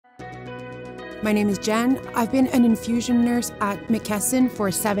My name is Jen. I've been an infusion nurse at McKesson for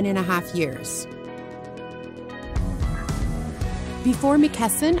 7.5 years. Before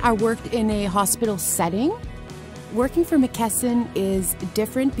McKesson, I worked in a hospital setting. Working for McKesson is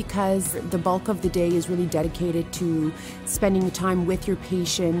different because the bulk of the day is really dedicated to spending time with your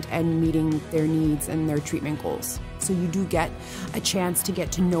patient and meeting their needs and their treatment goals. So you do get a chance to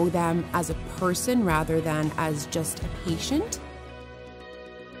get to know them as a person rather than as just a patient.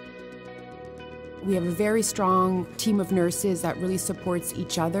 We have a very strong team of nurses that really supports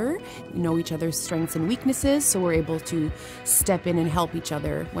each other, know each other's strengths and weaknesses, so we're able to step in and help each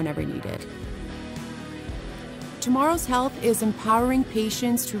other whenever needed. Tomorrow's Health is empowering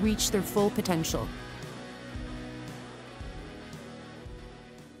patients to reach their full potential.